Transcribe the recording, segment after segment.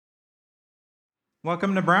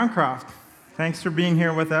Welcome to Browncroft. Thanks for being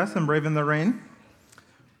here with us and braving the rain.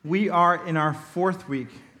 We are in our fourth week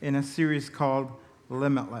in a series called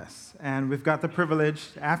Limitless. And we've got the privilege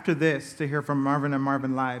after this to hear from Marvin and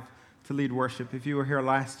Marvin live to lead worship. If you were here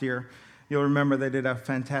last year, you'll remember they did a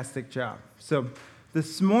fantastic job. So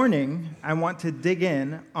this morning, I want to dig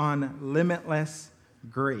in on limitless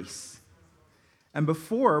grace. And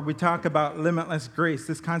before we talk about limitless grace,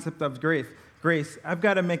 this concept of grace, I've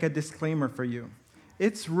got to make a disclaimer for you.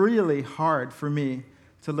 It's really hard for me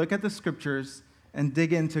to look at the scriptures and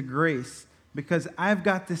dig into grace because I've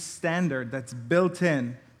got this standard that's built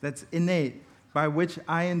in, that's innate, by which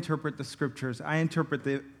I interpret the scriptures. I interpret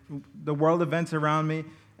the world events around me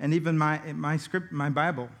and even my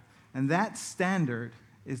Bible. And that standard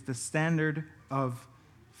is the standard of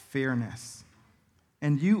fairness.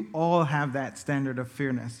 And you all have that standard of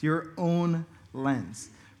fairness, your own lens.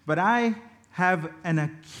 But I have an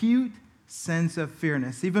acute sense of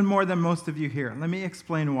fairness, even more than most of you here. Let me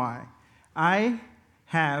explain why. I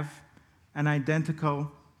have an identical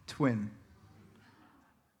twin.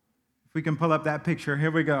 If we can pull up that picture,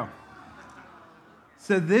 here we go.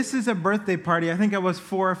 So this is a birthday party. I think I was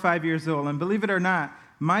 4 or 5 years old, and believe it or not,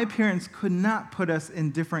 my parents could not put us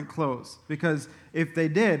in different clothes, because if they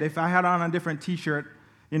did, if I had on a different t-shirt,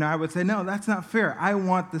 I would say, no, that's not fair. I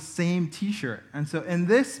want the same t-shirt. And so in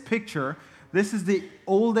this picture, this is the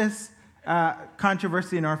oldest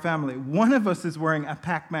controversy in our family. One of us is wearing a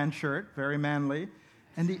Pac-Man shirt, very manly,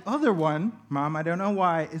 and the other one, Mom, I don't know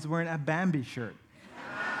why, is wearing a Bambi shirt.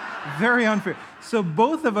 Very unfair. So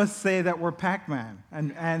both of us say that we're Pac-Man,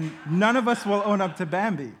 and none of us will own up to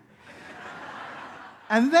Bambi.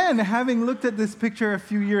 And then, having looked at this picture a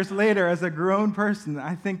few years later as a grown person,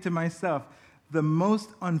 I think to myself, the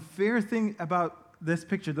most unfair thing about this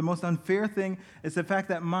picture, the most unfair thing is the fact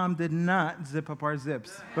that Mom did not zip up our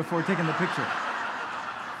zips before taking the picture.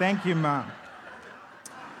 Thank you, Mom.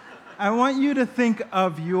 I want you to think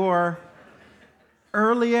of your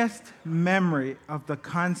earliest memory of the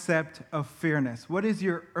concept of fairness. What is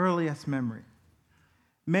your earliest memory?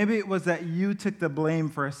 Maybe it was that you took the blame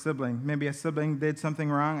for a sibling. Maybe a sibling did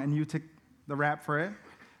something wrong and you took the rap for it.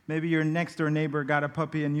 Maybe your next door neighbor got a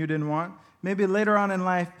puppy and you didn't want. Maybe later on in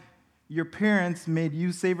life, your parents made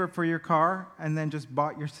you save up for your car and then just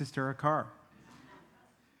bought your sister a car.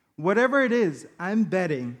 Whatever it is, I'm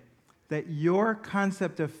betting that your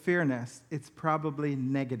concept of fairness, it's probably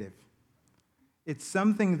negative. It's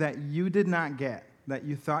something that you did not get, that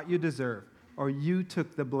you thought you deserved, or you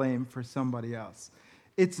took the blame for somebody else.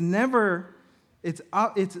 It's almost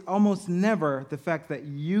never the fact that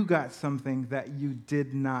you got something that you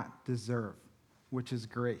did not deserve, which is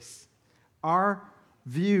grace. Our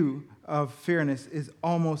view of fairness is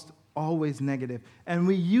almost always negative, and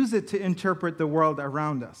we use it to interpret the world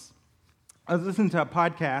around us. I was listening to a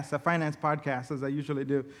podcast, a finance podcast, as I usually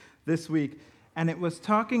do this week, and it was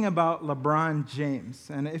talking about LeBron James.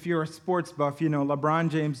 And if you're a sports buff, you know LeBron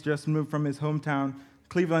James just moved from his hometown,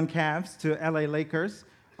 Cleveland Cavs, to LA Lakers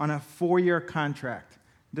on a 4-year contract.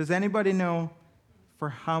 Does anybody know for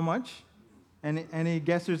how much? Any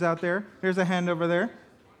guessers out there? Here's a hand over there.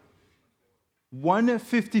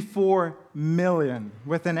 $154 million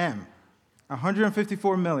with an M.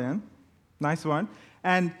 $154 million. Nice one.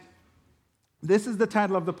 And this is the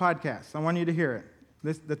title of the podcast. I want you to hear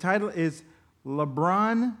it. The title is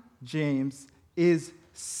LeBron James is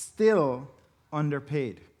Still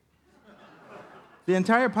Underpaid. The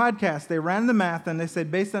entire podcast, they ran the math and they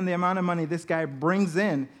said based on the amount of money this guy brings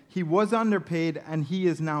in, he was underpaid and he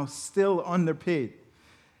is now still underpaid.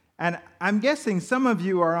 And I'm guessing some of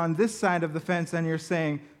you are on this side of the fence and you're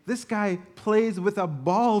saying, this guy plays with a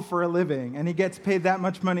ball for a living and he gets paid that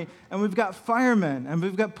much money. And we've got firemen and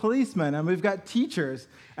we've got policemen and we've got teachers.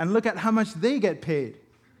 And look at how much they get paid.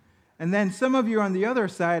 And then some of you are on the other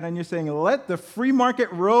side and you're saying, let the free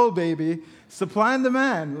market roll, baby. Supply and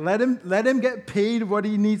demand. Let him get paid what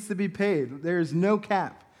he needs to be paid. There's no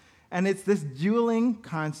cap. And it's this dueling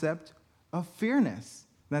concept of fairness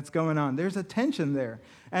that's going on. There's a tension there.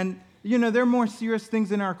 And, there are more serious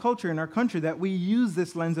things in our culture, in our country, that we use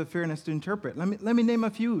this lens of fairness to interpret. Let me name a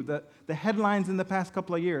few, the headlines in the past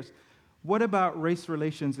couple of years. What about race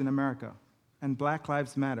relations in America and Black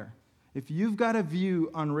Lives Matter? If you've got a view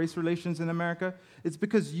on race relations in America, it's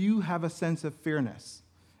because you have a sense of fairness.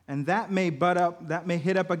 And that may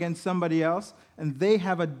hit up against somebody else, and they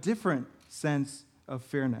have a different sense of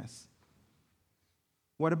fairness.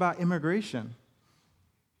 What about immigration?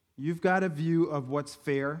 You've got a view of what's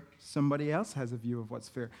fair. Somebody else has a view of what's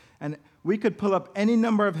fair. And we could pull up any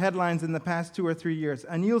number of headlines in the past 2 or 3 years,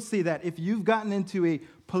 and you'll see that if you've gotten into a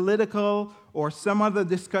political or some other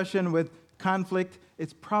discussion with conflict,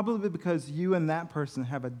 it's probably because you and that person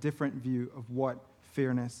have a different view of what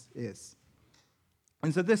fairness is.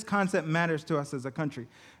 And so this concept matters to us as a country.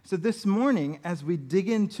 So this morning, as we dig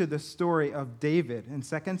into the story of David in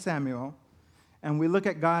 2 Samuel, and we look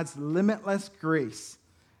at God's limitless grace,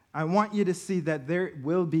 I want you to see that there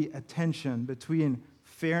will be a tension between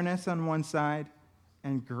fairness on one side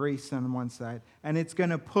and grace on one side. And it's going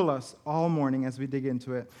to pull us all morning as we dig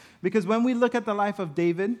into it. Because when we look at the life of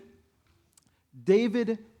David,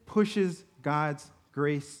 David pushes God's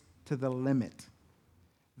grace to the limit.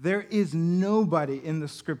 There is nobody in the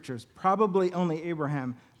scriptures, probably only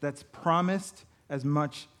Abraham, that's promised as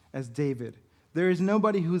much as David. There is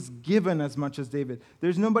nobody who's given as much as David.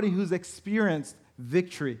 There's nobody who's experienced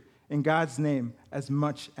victory in God's name as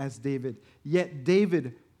much as David. Yet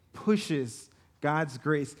David pushes God's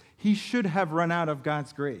grace. He should have run out of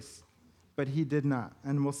God's grace, but he did not.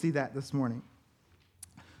 And we'll see that this morning.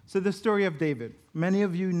 So the story of David. Many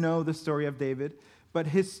of you know the story of David, but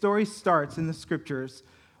his story starts in the scriptures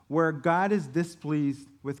where God is displeased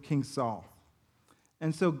with King Saul.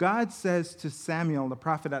 And so God says to Samuel, the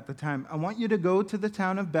prophet at the time, I want you to go to the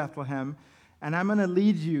town of Bethlehem, and I'm going to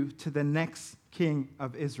lead you to the next king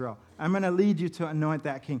of Israel. I'm going to lead you to anoint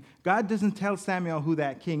that king. God doesn't tell Samuel who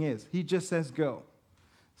that king is. He just says, go.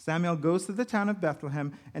 Samuel goes to the town of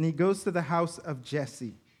Bethlehem, and he goes to the house of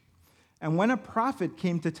Jesse. And when a prophet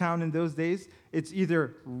came to town in those days, it's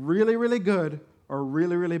either really, really good or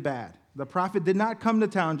really, really bad. The prophet did not come to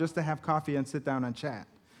town just to have coffee and sit down and chat.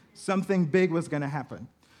 Something big was going to happen.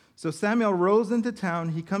 So Samuel rose into town.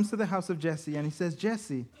 He comes to the house of Jesse, and he says,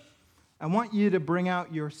 Jesse, I want you to bring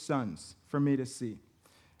out your sons for me to see.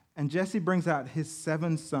 And Jesse brings out his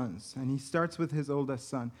 7 sons, and he starts with his oldest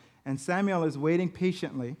son. And Samuel is waiting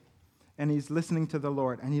patiently, and he's listening to the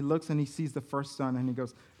Lord. And he looks and he sees the first son, and he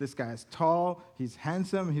goes, this guy is tall, he's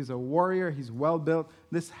handsome, he's a warrior, he's well-built.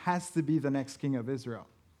 This has to be the next king of Israel.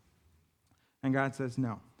 And God says,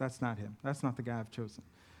 no, that's not him. That's not the guy I've chosen.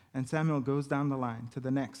 And Samuel goes down the line to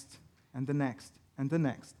the next, and the next, and the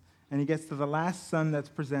next. And he gets to the last son that's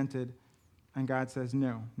presented, and God says,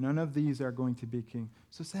 no, none of these are going to be king.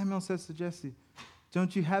 So Samuel says to Jesse,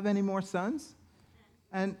 don't you have any more sons?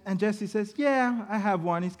 And Jesse says, yeah, I have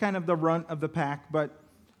one. He's kind of the runt of the pack, but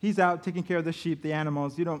he's out taking care of the sheep, the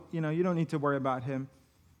animals. You don't need to worry about him.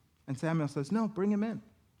 And Samuel says, no, bring him in.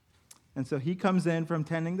 And so he comes in from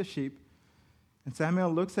tending the sheep, and Samuel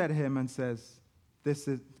looks at him and says,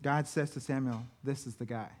 God says to Samuel, this is the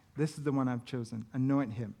guy. This is the one I've chosen.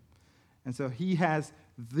 Anoint him. And so he has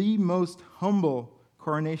the most humble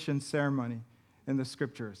coronation ceremony in the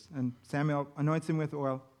scriptures. And Samuel anoints him with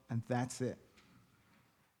oil, and that's it.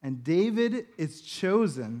 And David is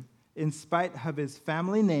chosen in spite of his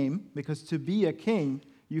family name, because to be a king,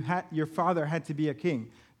 your father had to be a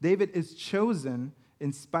king. David is chosen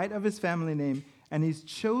in spite of his family name, and he's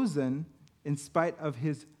chosen in spite of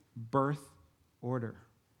his birth order.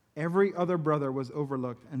 Every other brother was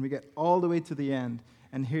overlooked, and we get all the way to the end,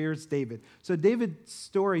 and here's David. So David's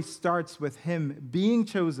story starts with him being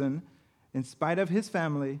chosen in spite of his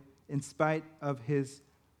family, in spite of his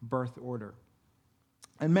birth order.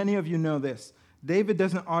 And many of you know this. David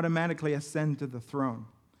doesn't automatically ascend to the throne.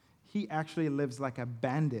 He actually lives like a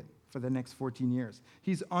bandit for the next 14 years.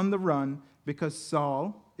 He's on the run because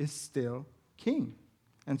Saul is still king.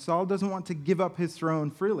 And Saul doesn't want to give up his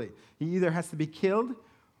throne freely. He either has to be killed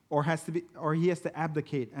or he has to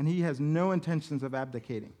abdicate, and he has no intentions of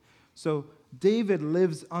abdicating. So David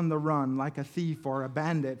lives on the run like a thief or a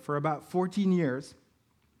bandit for about 14 years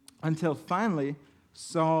until finally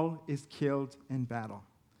Saul is killed in battle.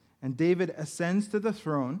 And David ascends to the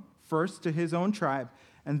throne, first to his own tribe,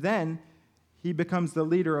 and then he becomes the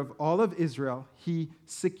leader of all of Israel. He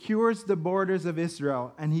secures the borders of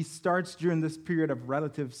Israel, and he starts during this period of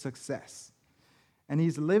relative success. And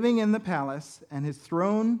he's living in the palace, and his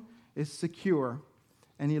throne is secure.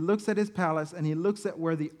 And he looks at his palace, and he looks at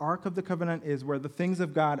where the Ark of the Covenant is, where the things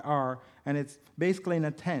of God are, and it's basically in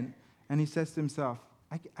a tent. And he says to himself,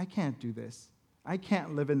 I can't do this. I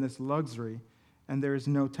can't live in this luxury, and there is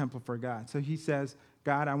no temple for God. So he says,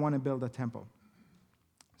 God, I want to build a temple.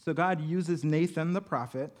 So God uses Nathan the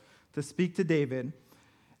prophet to speak to David.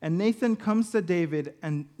 And Nathan comes to David,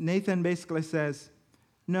 and Nathan basically says,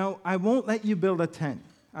 no, I won't let you build a tent.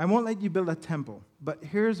 I won't let you build a temple. But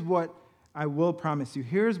here's what I will promise you.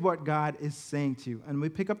 Here's what God is saying to you. And we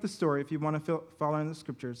pick up the story, if you want to follow in the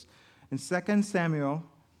scriptures, in 2 Samuel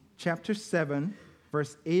chapter 7,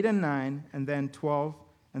 verse 8 and 9, and then 12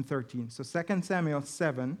 and 13. So 2 Samuel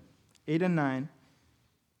 7, 8 and 9,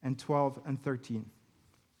 and 12 and 13.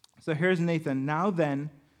 So here's Nathan. Now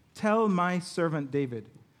then, tell my servant David,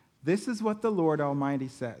 This is what the Lord Almighty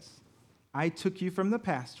says. I took you from the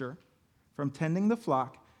pasture, from tending the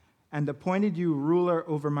flock, and appointed you ruler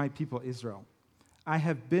over my people Israel. I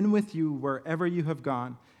have been with you wherever you have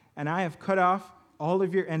gone, and I have cut off all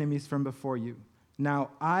of your enemies from before you.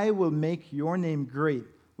 Now I will make your name great,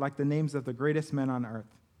 like the names of the greatest men on earth.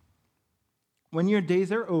 When your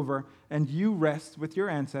days are over and you rest with your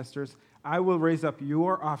ancestors, I will raise up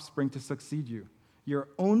your offspring to succeed you, your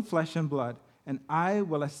own flesh and blood, and I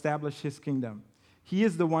will establish his kingdom. He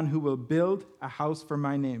is the one who will build a house for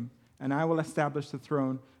my name, and I will establish the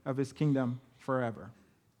throne of his kingdom forever.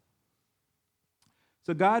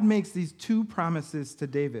 So God makes these two promises to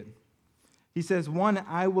David. He says, one,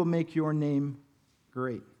 I will make your name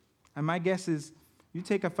great. And my guess is you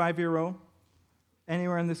take a 5-year-old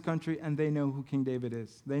anywhere in this country and they know who King David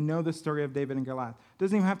is. They know the story of David and Goliath. It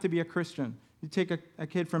doesn't even have to be a Christian. You take a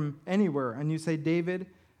kid from anywhere and you say David,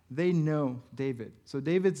 they know David. So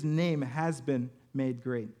David's name has been made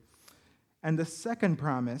great. And the second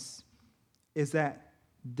promise is that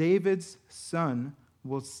David's son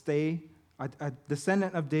will stay, a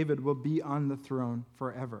descendant of David will be on the throne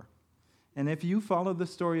forever. And if you follow the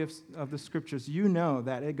story of the scriptures, you know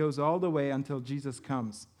that it goes all the way until Jesus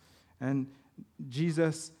comes. And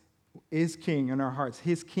Jesus is king in our hearts.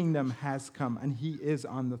 His kingdom has come, and he is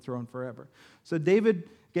on the throne forever. So David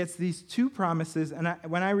gets these two promises, and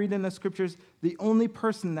when I read in the scriptures, the only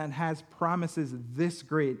person that has promises this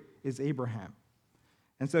great is Abraham.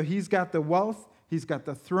 And so he's got the wealth, he's got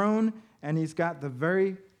the throne, and he's got the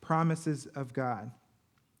very promises of God.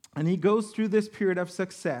 And he goes through this period of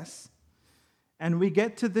success, and we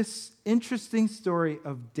get to this interesting story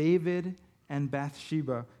of David and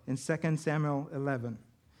Bathsheba in 2 Samuel 11.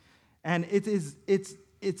 And it's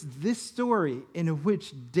this story in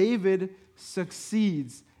which David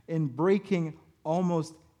succeeds in breaking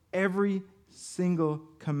almost every single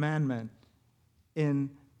commandment in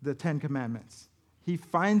the 10 Commandments. He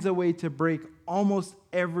finds a way to break almost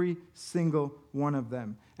every single one of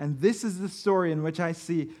them. And this is the story in which I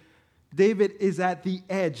see David is at the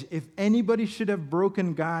edge. If anybody should have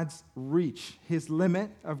broken God's reach, his limit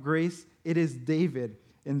of grace, it is David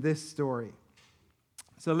in this story.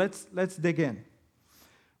 So let's dig in.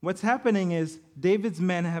 What's happening is David's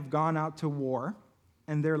men have gone out to war,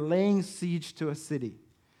 and they're laying siege to a city.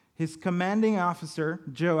 His commanding officer,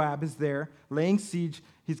 Joab, is there laying siege.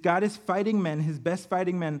 He's got his fighting men, his best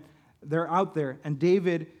fighting men. They're out there, and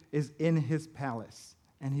David is in his palace,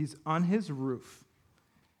 and he's on his roof,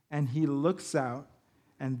 and he looks out,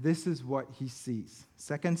 and this is what he sees.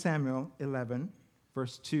 2 Samuel 11,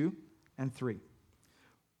 verse 2 and 3.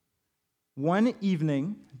 One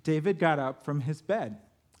evening, David got up from his bed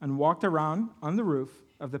and walked around on the roof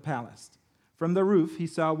of the palace. From the roof, he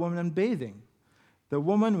saw a woman bathing. The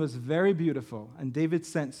woman was very beautiful, and David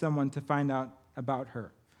sent someone to find out about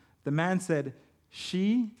her. The man said,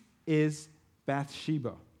 "She is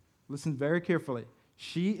Bathsheba." Listen very carefully.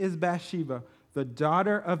 She is Bathsheba, the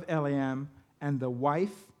daughter of Eliam and the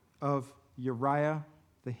wife of Uriah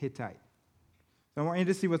the Hittite. So I want you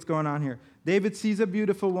to see what's going on here. David sees a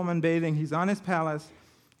beautiful woman bathing. He's on his palace.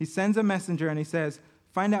 He sends a messenger and he says,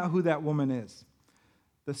 "Find out who that woman is."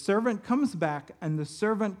 The servant comes back, and the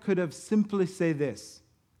servant could have simply said this: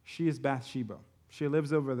 "She is Bathsheba. She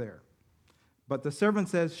lives over there." But the servant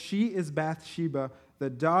says, "She is Bathsheba, the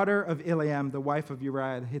daughter of Eliam, the wife of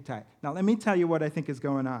Uriah the Hittite." Now, let me tell you what I think is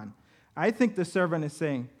going on. I think the servant is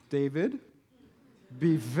saying, "David,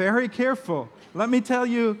 be very careful. Let me tell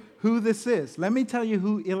you who this is. Let me tell you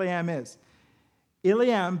who Eliam is."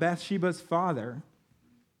 Eliam, Bathsheba's father,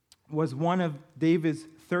 was one of David's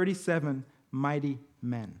 37 mighty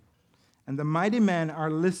men. And the mighty men are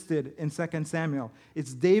listed in 2 Samuel.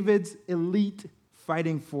 It's David's elite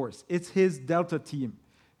fighting force. It's his Delta team,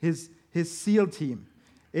 his SEAL team.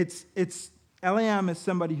 Eliam is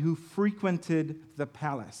somebody who frequented the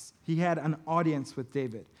palace. He had an audience with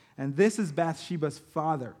David. And this is Bathsheba's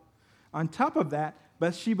father. On top of that,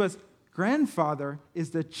 Bathsheba's grandfather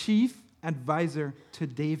is the chief advisor to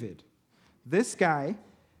David. This guy,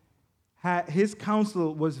 his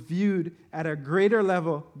counsel was viewed at a greater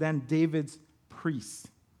level than David's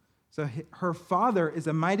priest. So her father is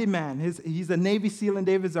a mighty man. He's a Navy SEAL in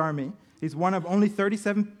David's army. He's one of only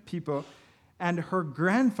 37 people. And her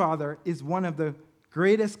grandfather is one of the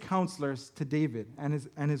greatest counselors to David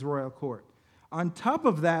and his royal court. On top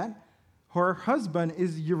of that, her husband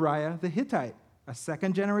is Uriah the Hittite, a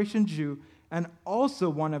second-generation Jew, and also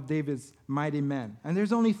one of David's mighty men. And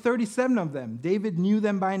there's only 37 of them. David knew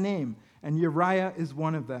them by name, and Uriah is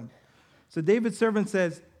one of them. So David's servant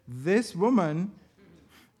says, "This woman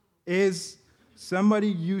is somebody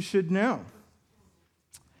you should know."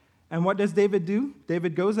 And what does David do?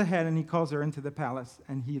 David goes ahead and he calls her into the palace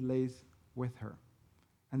and he lays with her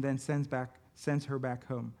and then sends her back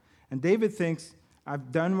home. And David thinks,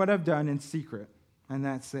 I've done what I've done in secret, and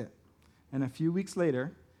that's it. And a few weeks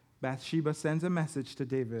later, Bathsheba sends a message to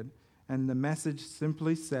David, and the message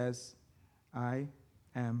simply says, I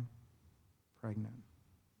am pregnant.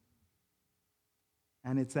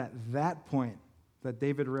 And it's at that point that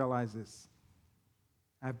David realizes,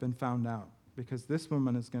 I've been found out, because this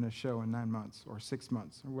woman is going to show in 9 months or 6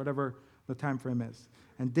 months or whatever the time frame is.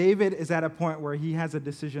 And David is at a point where he has a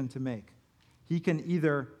decision to make. He can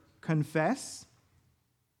either confess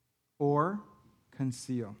or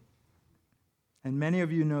conceal. And many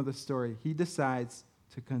of you know the story. He decides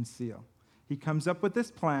to conceal. He comes up with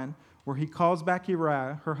this plan where he calls back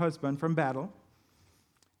Uriah, her husband, from battle,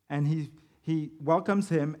 and he welcomes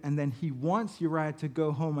him, and then he wants Uriah to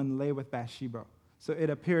go home and lay with Bathsheba. So it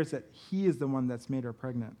appears that he is the one that's made her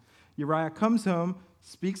pregnant. Uriah comes home,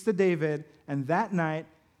 speaks to David, and that night,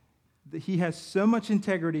 he has so much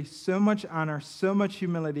integrity, so much honor, so much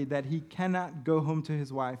humility that he cannot go home to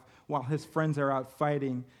his wife while his friends are out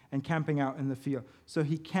fighting and camping out in the field. So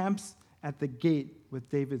he camps at the gate with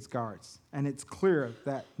David's guards, and it's clear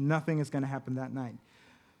that nothing is going to happen that night.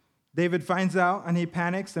 David finds out, and he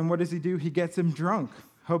panics, and what does he do? He gets him drunk,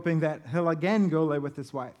 hoping that he'll again go lay with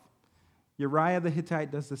his wife. Uriah the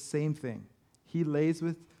Hittite does the same thing. He lays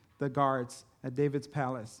with the guards at David's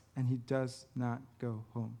palace, and he does not go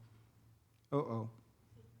home. Uh-oh.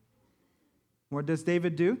 What does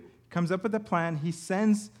David do? Comes up with a plan. He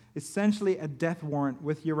sends essentially a death warrant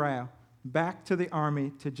with Uriah back to the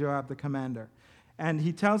army to Joab, the commander. And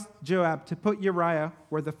he tells Joab to put Uriah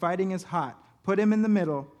where the fighting is hot, put him in the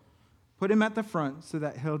middle, put him at the front so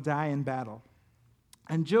that he'll die in battle.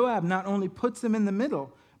 And Joab not only puts him in the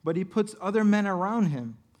middle, but he puts other men around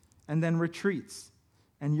him and then retreats.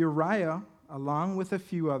 And Uriah, along with a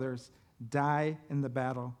few others, die in the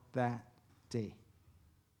battle that day.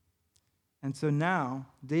 And so now,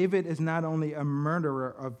 David is not only a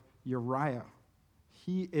murderer of Uriah,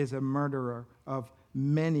 he is a murderer of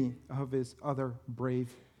many of his other brave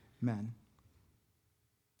men.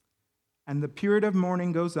 And the period of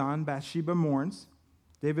mourning goes on. Bathsheba mourns.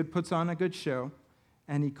 David puts on a good show,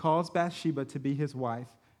 and he calls Bathsheba to be his wife,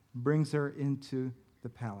 brings her into the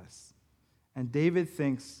palace. And David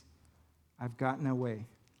thinks, I've gotten away.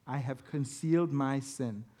 I have concealed my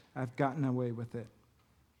sin. I've gotten away with it.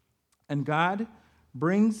 And God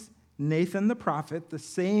brings Nathan the prophet, the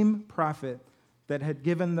same prophet that had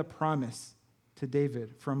given the promise to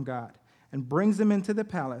David from God, and brings him into the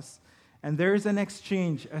palace. And there's an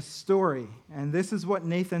exchange, a story. And this is what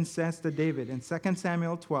Nathan says to David in 2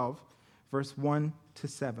 Samuel 12, verse 1 to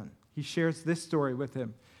 7. He shares this story with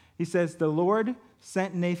him. He says, the Lord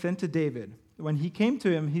sent Nathan to David. When he came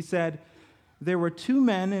to him, he said, there were 2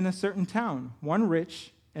 men in a certain town, one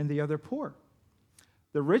rich and the other poor.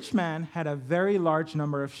 The rich man had a very large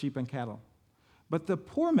number of sheep and cattle, but the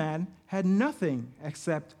poor man had nothing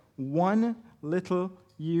except one little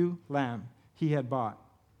ewe lamb he had bought.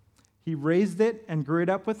 He raised it and grew it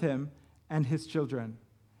up with him and his children.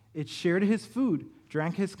 It shared his food,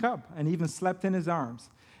 drank his cup, and even slept in his arms.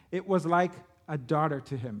 It was like a daughter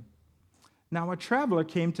to him. Now a traveler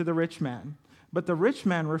came to the rich man, but the rich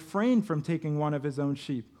man refrained from taking one of his own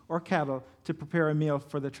sheep or cattle to prepare a meal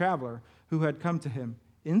for the traveler who had come to him.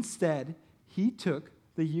 Instead, he took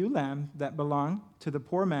the ewe lamb that belonged to the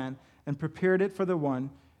poor man and prepared it for the one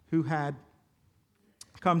who had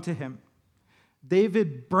come to him.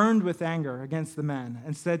 David burned with anger against the man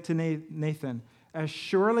and said to Nathan, as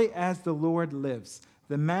surely as the Lord lives,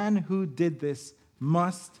 the man who did this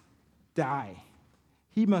must die.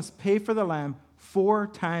 He must pay for the lamb 4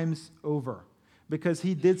 times over because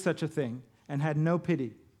he did such a thing and had no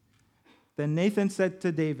pity. Then Nathan said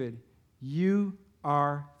to David, you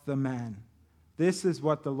are the man. This is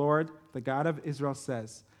what the Lord, the God of Israel,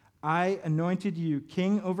 says. I anointed you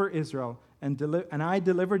king over Israel, and I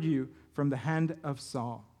delivered you from the hand of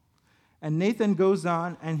Saul. And Nathan goes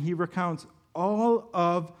on and he recounts all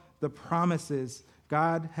of the promises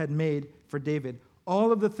God had made for David,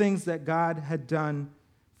 all of the things that God had done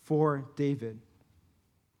for David.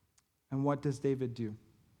 And what does David do?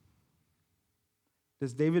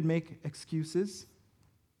 Does David make excuses?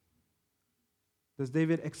 Does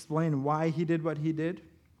David explain why he did what he did?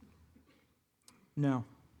 No.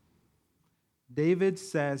 David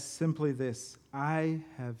says simply this, I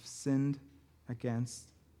have sinned against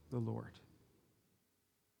the Lord.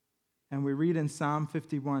 And we read in Psalm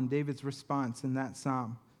 51, David's response in that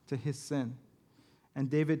psalm to his sin. And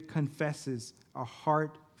David confesses a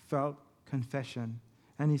heartfelt confession.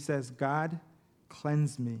 And he says, God,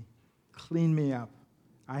 cleanse me clean me up.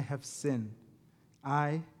 I have sinned.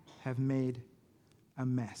 I have made a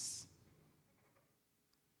mess.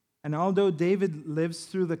 And although David lives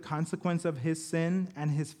through the consequence of his sin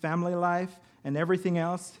and his family life and everything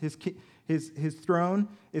else, his throne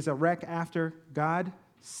is a wreck after, God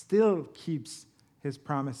still keeps his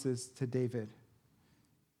promises to David.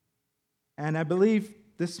 And I believe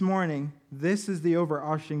this morning, this is the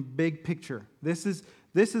overarching big picture. This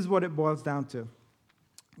is what it boils down to.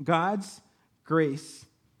 God's grace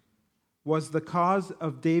was the cause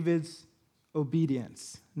of David's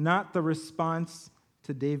obedience, not the response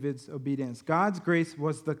to David's obedience. God's grace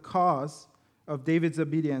was the cause of David's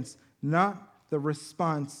obedience, not the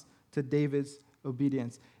response to David's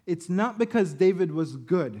obedience. It's not because David was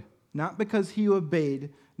good, not because he obeyed,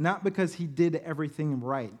 not because he did everything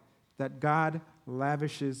right, that God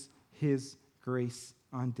lavishes his grace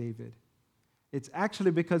on David. It's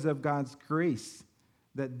actually because of God's grace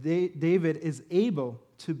that David is able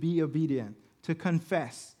to be obedient, to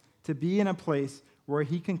confess, to be in a place where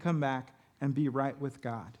he can come back and be right with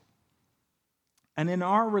God. And in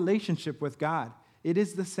our relationship with God, it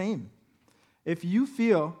is the same. If you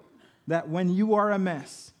feel that when you are a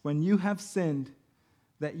mess, when you have sinned,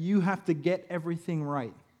 that you have to get everything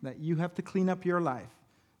right, that you have to clean up your life,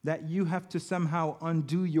 that you have to somehow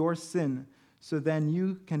undo your sin so then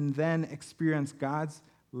you can then experience God's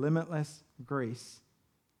limitless grace,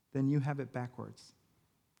 then you have it backwards.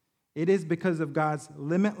 It is because of God's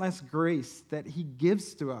limitless grace that he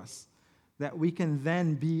gives to us that we can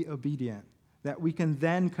then be obedient, that we can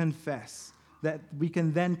then confess, that we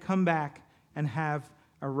can then come back and have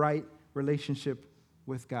a right relationship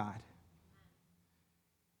with God.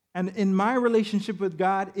 And in my relationship with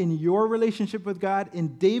God, in your relationship with God,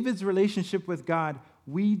 in David's relationship with God,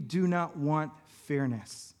 we do not want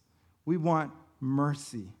fairness. We want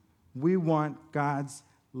mercy. We want God's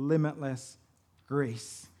limitless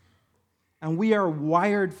grace. And we are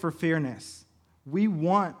wired for fairness. We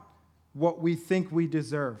want what we think we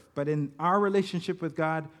deserve. But in our relationship with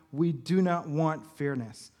God, we do not want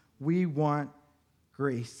fairness. We want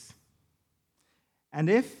grace. And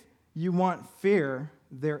if you want fair,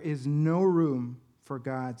 there is no room for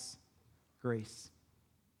God's grace.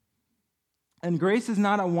 And grace is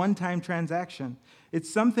not a one-time transaction. It's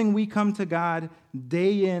something we come to God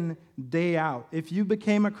day in, day out. If you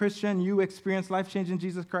became a Christian, you experienced life change in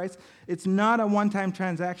Jesus Christ, it's not a one-time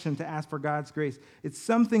transaction to ask for God's grace. It's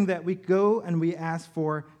something that we go and we ask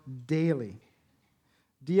for daily.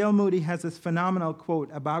 D.L. Moody has this phenomenal quote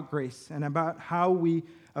about grace and about how we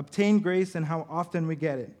obtain grace and how often we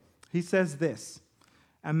get it. He says this: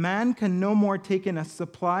 "A man can no more take in a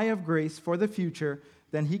supply of grace for the future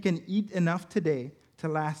than he can eat enough today to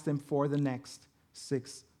last him for the next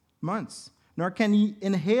 6 months. Nor can he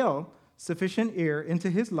inhale sufficient air into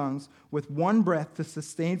his lungs with one breath to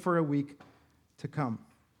sustain for a week to come.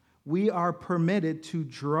 We are permitted to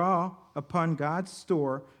draw upon God's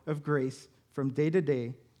store of grace from day to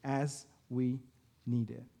day as we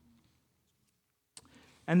need it."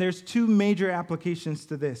 And there's two major applications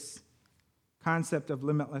to this concept of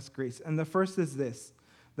limitless grace. And the first is this: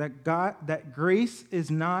 that grace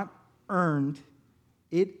is not earned,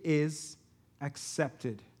 it is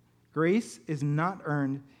accepted. Grace is not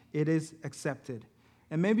earned, it is accepted.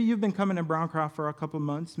 And maybe you've been coming to Browncroft for a couple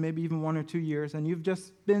months, maybe even 1 or 2 years, and you've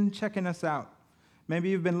just been checking us out. Maybe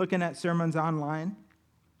you've been looking at sermons online,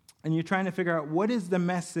 and you're trying to figure out, what is the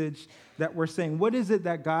message that we're saying? What is it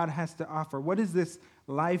that God has to offer? What is this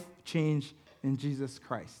life change in Jesus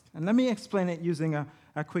Christ? And let me explain it using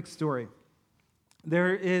a quick story.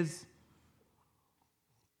 There is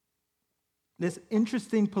this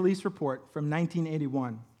interesting police report from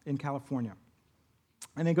 1981 in California.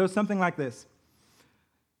 And it goes something like this.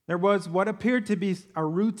 There was what appeared to be a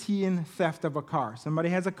routine theft of a car. Somebody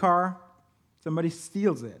has a car, somebody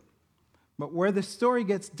steals it. But where the story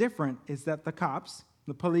gets different is that the cops,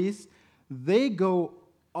 the police, they go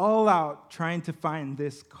all out trying to find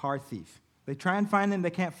this car thief. They try and find him,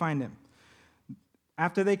 they can't find him.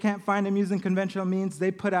 After they can't find him using conventional means, they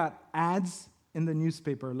put out ads in the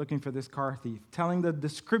newspaper looking for this car thief, telling the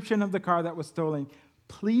description of the car that was stolen,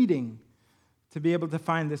 pleading to be able to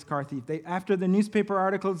find this car thief. After the newspaper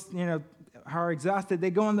articles, are exhausted, they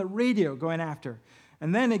go on the radio going after.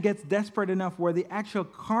 And then it gets desperate enough where the actual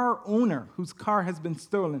car owner whose car has been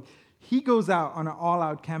stolen, he goes out on an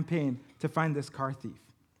all-out campaign to find this car thief.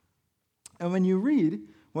 And when you read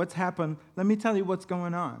what's happened, let me tell you what's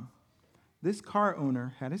going on. This car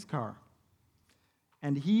owner had his car,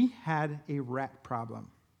 and he had a rat problem.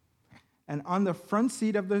 And on the front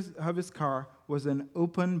seat of his car was an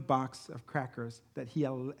open box of crackers that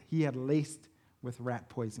he had laced with rat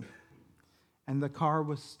poison. and the car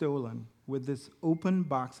was stolen with this open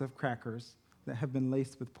box of crackers that have been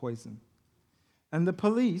laced with poison. And the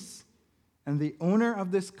police and the owner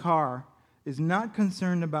of this car is not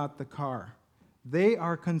concerned about the car. They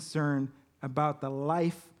are concerned about the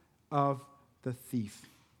life of the thief.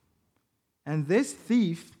 And this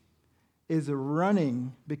thief is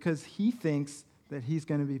running because he thinks that he's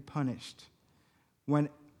going to be punished, when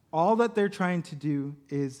all that they're trying to do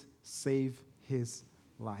is save his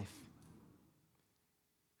life.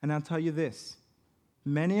 And I'll tell you this,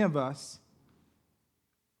 many of us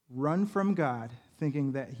run from God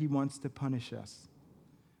thinking that he wants to punish us,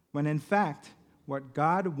 when in fact, what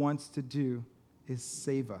God wants to do is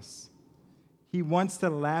save us. He wants to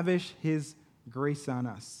lavish his grace on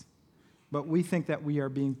us, but we think that we are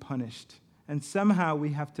being punished. And somehow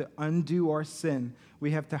we have to undo our sin.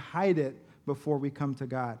 We have to hide it before we come to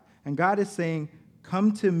God. And God is saying,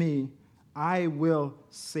 come to me, I will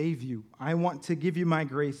save you. I want to give you my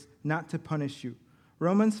grace, not to punish you.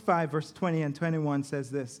 Romans 5, verse 20 and 21 says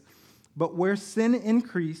this, but where sin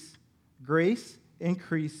increase, grace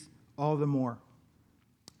increase all the more.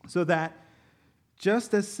 So that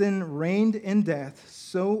just as sin reigned in death,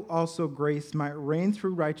 so also grace might reign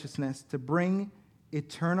through righteousness to bring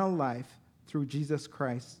eternal life through Jesus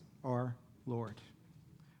Christ our Lord.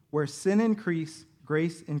 Where sin increase,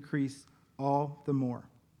 grace increase all the more.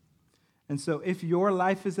 And so if your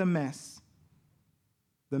life is a mess,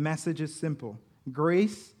 the message is simple.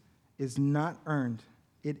 Grace is not earned.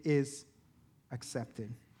 It is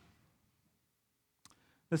accepted.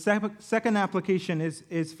 The second application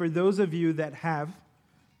is for those of you that have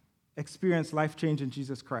experienced life change in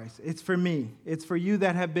Jesus Christ. It's for me. It's for you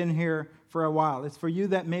that have been here for a while. It's for you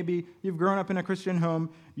that maybe you've grown up in a Christian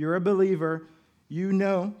home, you're a believer, you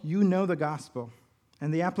know the gospel.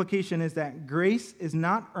 And the application is that grace is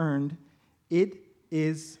not earned, it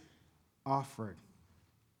is offered.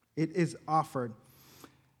 It is offered.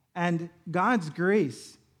 And God's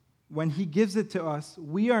grace, when he gives it to us,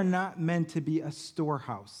 we are not meant to be a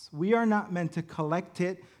storehouse. We are not meant to collect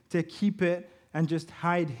it, to keep it, and just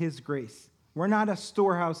hide his grace. We're not a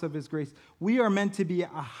storehouse of his grace. We are meant to be a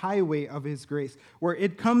highway of his grace, where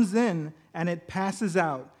it comes in and it passes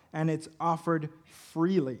out and it's offered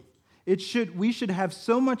freely. We should have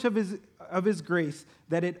so much of his grace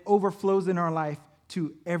that it overflows in our life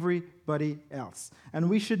to everybody else. And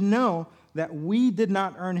we should know that we did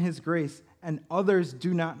not earn his grace, and others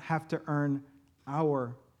do not have to earn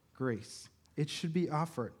our grace. It should be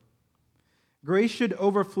offered. Grace should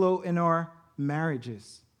overflow in our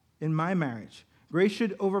marriages, in my marriage. Grace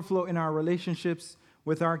should overflow in our relationships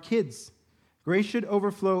with our kids. Grace should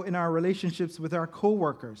overflow in our relationships with our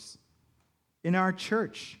coworkers, in our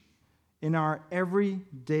church, in our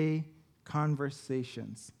everyday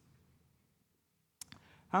conversations.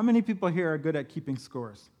 How many people here are good at keeping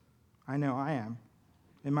scores? I know I am.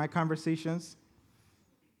 In my conversations,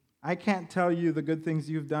 I can't tell you the good things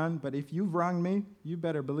you've done, but if you've wronged me, you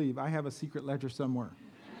better believe I have a secret ledger somewhere.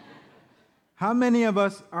 How many of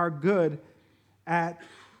us are good at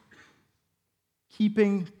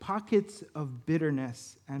keeping pockets of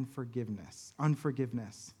bitterness and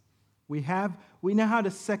unforgiveness? We know how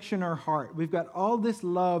to section our heart. We've got all this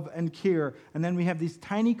love and care, and then we have these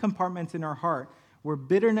tiny compartments in our heart where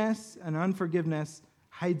bitterness and unforgiveness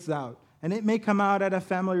hides out. And it may come out at a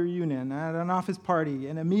family reunion, at an office party,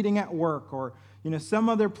 in a meeting at work, or some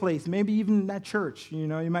other place, maybe even at church. You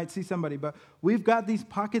might see somebody. But we've got these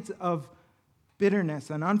pockets of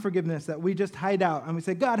bitterness and unforgiveness that we just hide out. And we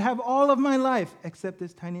say, God, have all of my life except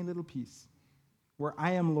this tiny little piece where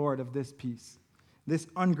I am Lord of this piece, this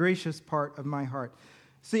ungracious part of my heart.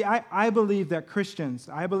 See, I believe that Christians,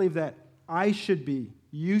 I believe that I should be,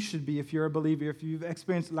 you should be, if you're a believer, if you've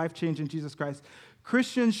experienced life change in Jesus Christ,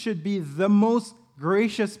 Christians should be the most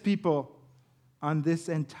gracious people on this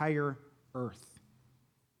entire earth.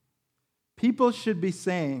 People should be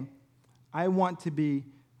saying, I want to be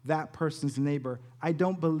that person's neighbor. I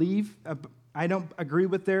don't agree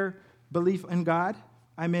with their belief in God.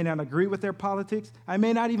 I may not agree with their politics. I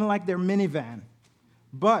may not even like their minivan.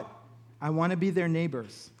 But I want to be their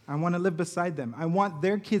neighbors. I want to live beside them. I want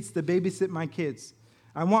their kids to babysit my kids.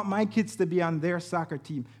 I want my kids to be on their soccer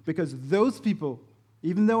team, because those people,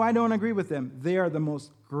 even though I don't agree with them, they are the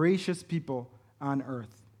most gracious people on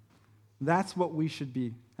earth. That's what we should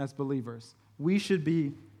be as believers. We should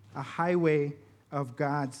be a highway of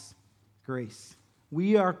God's grace.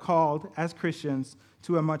 We are called as Christians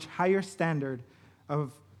to a much higher standard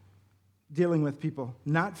of dealing with people.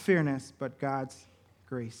 Not fairness, but God's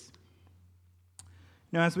grace.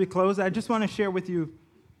 Now, as we close, I just want to share with you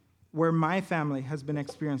where my family has been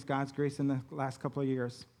experiencing God's grace in the last couple of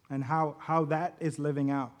years. and how that is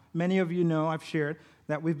living out. Many of you know, I've shared,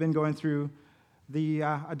 that we've been going through the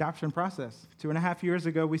adoption process. 2.5 years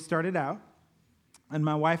ago, we started out, and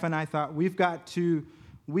my wife and I thought, we've got to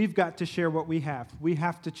share what we have. We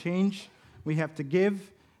have to change, we have to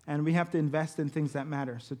give, and we have to invest in things that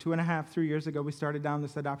matter. So 3 years ago, we started down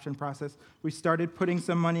this adoption process. We started putting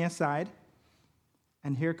some money aside,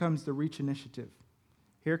 and here comes the Reach initiative.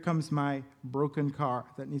 Here comes my broken car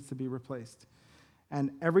that needs to be replaced.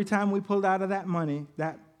 And every time we pulled out of that money,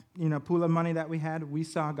 that pool of money that we had, we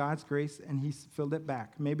saw God's grace, and he filled it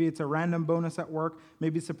back. Maybe it's a random bonus at work,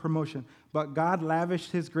 maybe it's a promotion, but God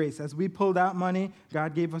lavished his grace. As we pulled out money,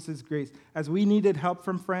 God gave us his grace. As we needed help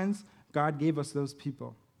from friends, God gave us those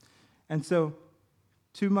people. And so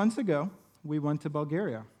 2 months ago, we went to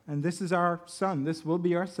Bulgaria, and this is our son. This will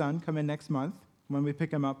be our son coming next month when we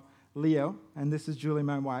pick him up, Leo, and this is Julie,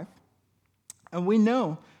 my wife. And we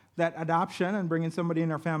know that adoption and bringing somebody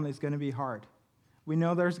in our family is going to be hard. We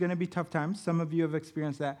know there's going to be tough times. Some of you have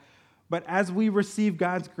experienced that. But as we receive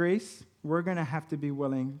God's grace, we're going to have to be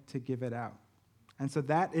willing to give it out. And so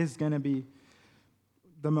that is going to be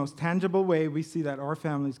the most tangible way we see that our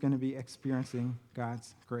family is going to be experiencing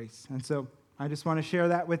God's grace. And so I just want to share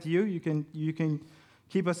that with you. You can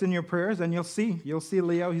keep us in your prayers, and you'll see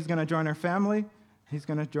Leo. He's going to join our family. He's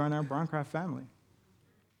going to join our Barncraft family.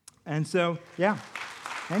 And so, yeah,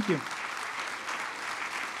 thank you.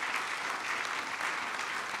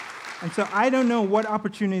 And so I don't know what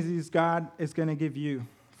opportunities God is going to give you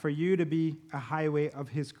for you to be a highway of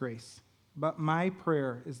his grace. But my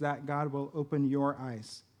prayer is that God will open your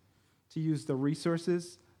eyes to use the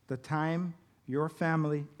resources, the time, your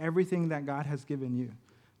family, everything that God has given you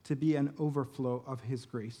to be an overflow of his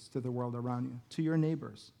grace to the world around you, to your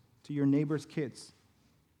neighbors' kids,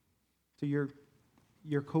 to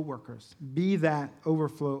your coworkers. Be that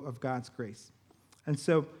overflow of God's grace. And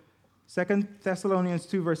so 2 Thessalonians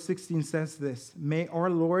 2, verse 16 says this: May our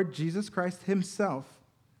Lord Jesus Christ himself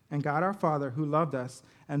and God our Father, who loved us,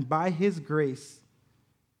 and by his grace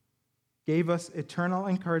gave us eternal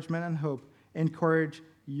encouragement and hope, encourage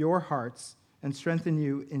your hearts and strengthen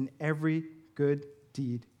you in every good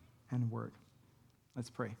deed and word. Let's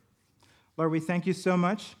pray. Lord, we thank you so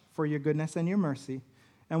much for your goodness and your mercy.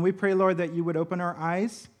 And we pray, Lord, that you would open our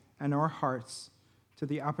eyes and our hearts to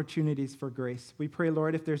the opportunities for grace. We pray,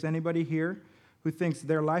 Lord, if there's anybody here who thinks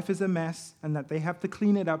their life is a mess and that they have to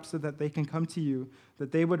clean it up so that they can come to you,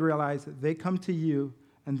 that they would realize that they come to you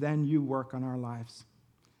and then you work on our lives.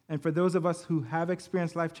 And for those of us who have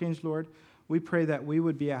experienced life change, Lord, we pray that we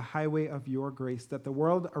would be a highway of your grace, that the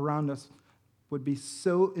world around us would be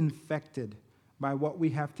so infected by what we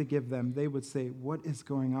have to give them. They would say, what is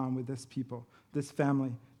going on with this people, this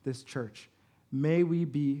family, this church? May we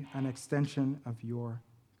be an extension of your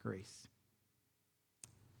grace.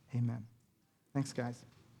 Amen. Thanks, guys.